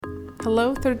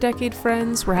Hello, third decade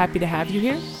friends. We're happy to have you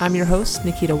here. I'm your host,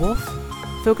 Nikita Wolf.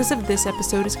 Focus of this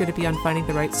episode is going to be on finding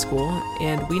the right school,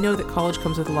 and we know that college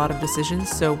comes with a lot of decisions,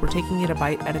 so we're taking it a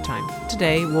bite at a time.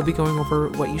 Today, we'll be going over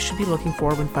what you should be looking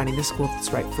for when finding the school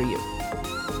that's right for you.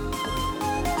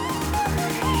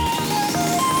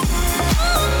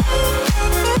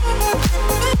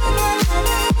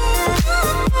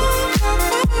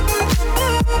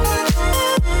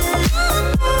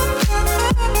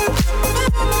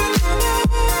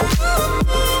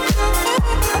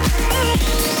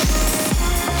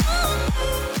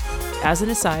 As an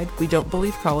aside, we don't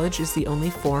believe college is the only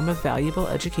form of valuable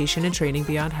education and training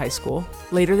beyond high school.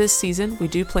 Later this season, we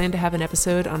do plan to have an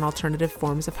episode on alternative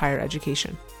forms of higher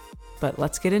education. But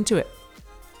let's get into it.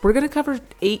 We're going to cover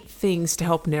 8 things to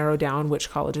help narrow down which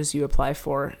colleges you apply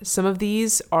for. Some of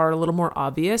these are a little more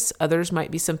obvious, others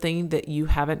might be something that you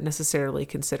haven't necessarily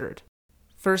considered.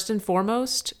 First and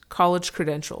foremost, college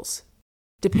credentials.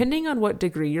 Depending on what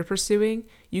degree you're pursuing,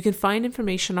 you can find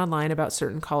information online about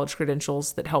certain college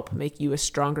credentials that help make you a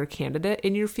stronger candidate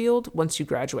in your field once you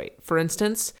graduate. For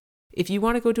instance, if you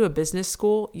want to go to a business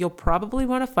school, you'll probably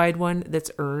want to find one that's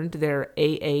earned their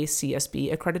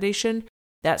AACSB accreditation.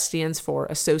 That stands for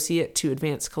Associate to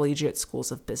Advanced Collegiate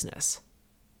Schools of Business.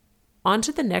 On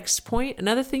to the next point,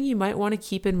 another thing you might want to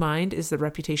keep in mind is the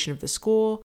reputation of the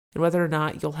school and whether or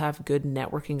not you'll have good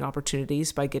networking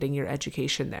opportunities by getting your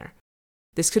education there.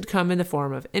 This could come in the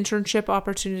form of internship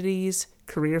opportunities,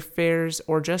 career fairs,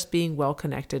 or just being well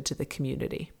connected to the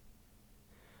community.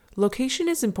 Location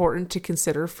is important to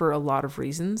consider for a lot of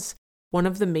reasons, one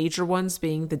of the major ones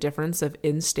being the difference of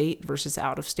in-state versus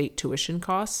out-of-state tuition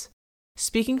costs.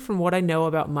 Speaking from what I know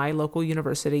about my local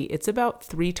university, it's about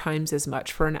 3 times as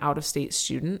much for an out-of-state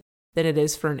student than it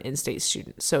is for an in-state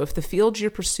student. So if the field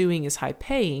you're pursuing is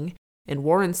high-paying and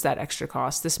warrants that extra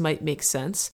cost, this might make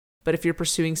sense. But if you're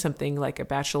pursuing something like a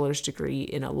bachelor's degree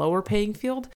in a lower paying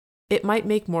field, it might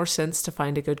make more sense to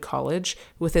find a good college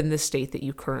within the state that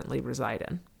you currently reside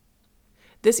in.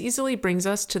 This easily brings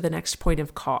us to the next point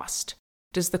of cost.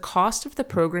 Does the cost of the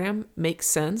program make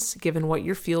sense given what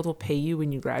your field will pay you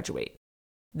when you graduate?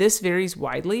 This varies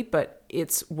widely, but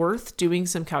it's worth doing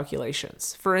some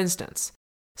calculations. For instance,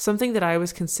 something that I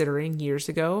was considering years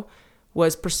ago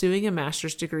was pursuing a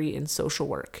master's degree in social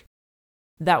work.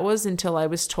 That was until I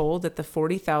was told that the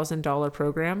 $40,000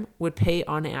 program would pay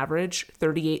on average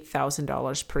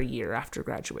 $38,000 per year after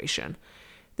graduation.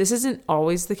 This isn't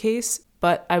always the case,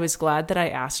 but I was glad that I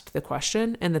asked the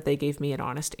question and that they gave me an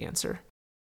honest answer.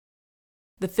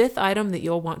 The 5th item that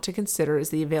you'll want to consider is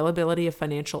the availability of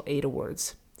financial aid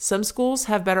awards. Some schools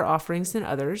have better offerings than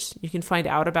others. You can find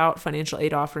out about financial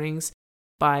aid offerings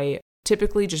by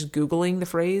typically just Googling the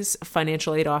phrase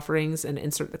financial aid offerings and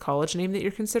insert the college name that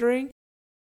you're considering.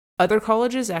 Other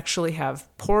colleges actually have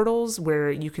portals where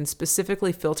you can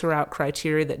specifically filter out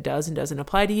criteria that does and doesn't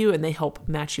apply to you, and they help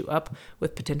match you up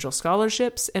with potential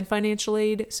scholarships and financial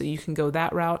aid, so you can go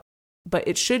that route. But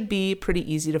it should be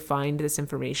pretty easy to find this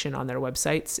information on their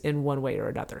websites in one way or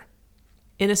another.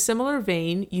 In a similar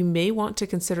vein, you may want to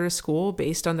consider a school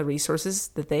based on the resources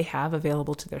that they have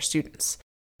available to their students.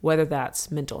 Whether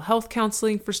that's mental health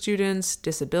counseling for students,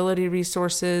 disability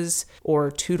resources,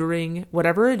 or tutoring,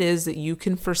 whatever it is that you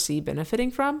can foresee benefiting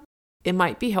from, it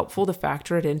might be helpful to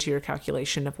factor it into your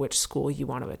calculation of which school you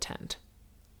want to attend.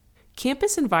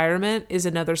 Campus environment is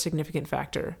another significant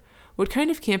factor. What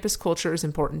kind of campus culture is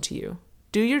important to you?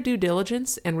 Do your due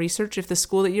diligence and research if the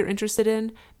school that you're interested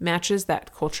in matches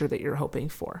that culture that you're hoping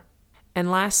for.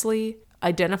 And lastly,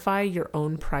 identify your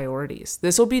own priorities.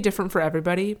 This will be different for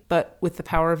everybody, but with the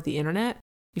power of the internet,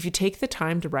 if you take the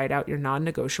time to write out your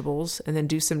non-negotiables and then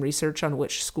do some research on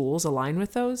which schools align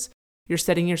with those, you're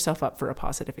setting yourself up for a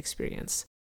positive experience.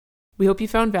 We hope you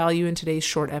found value in today's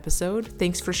short episode.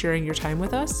 Thanks for sharing your time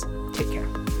with us. Take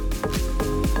care.